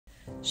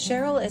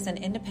Cheryl is an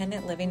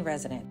independent living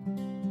resident.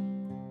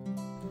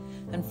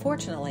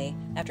 Unfortunately,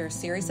 after a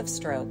series of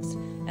strokes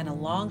and a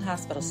long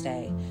hospital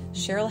stay,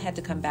 Cheryl had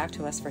to come back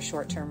to us for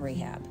short-term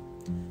rehab.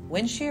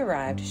 When she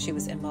arrived, she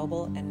was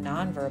immobile and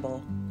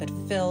nonverbal, but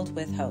filled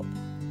with hope.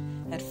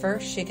 At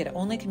first, she could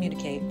only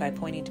communicate by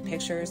pointing to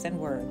pictures and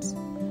words,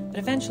 but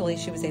eventually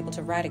she was able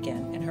to write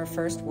again, and her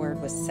first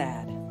word was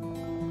sad.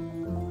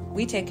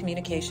 We take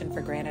communication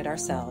for granted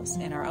ourselves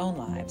in our own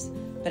lives,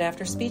 but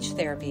after speech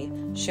therapy,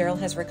 Cheryl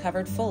has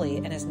recovered fully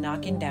and is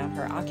knocking down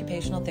her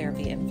occupational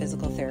therapy and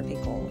physical therapy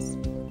goals.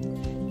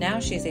 Now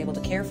she is able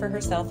to care for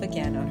herself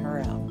again on her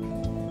own.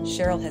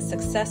 Cheryl has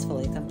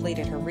successfully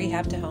completed her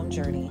rehab to home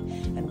journey,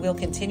 and we'll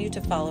continue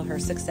to follow her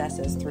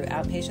successes through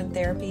outpatient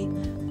therapy,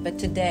 but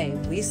today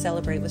we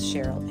celebrate with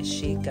Cheryl as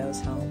she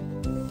goes home.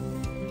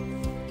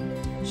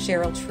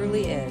 Cheryl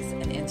truly is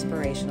an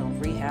inspirational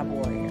rehab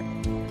warrior.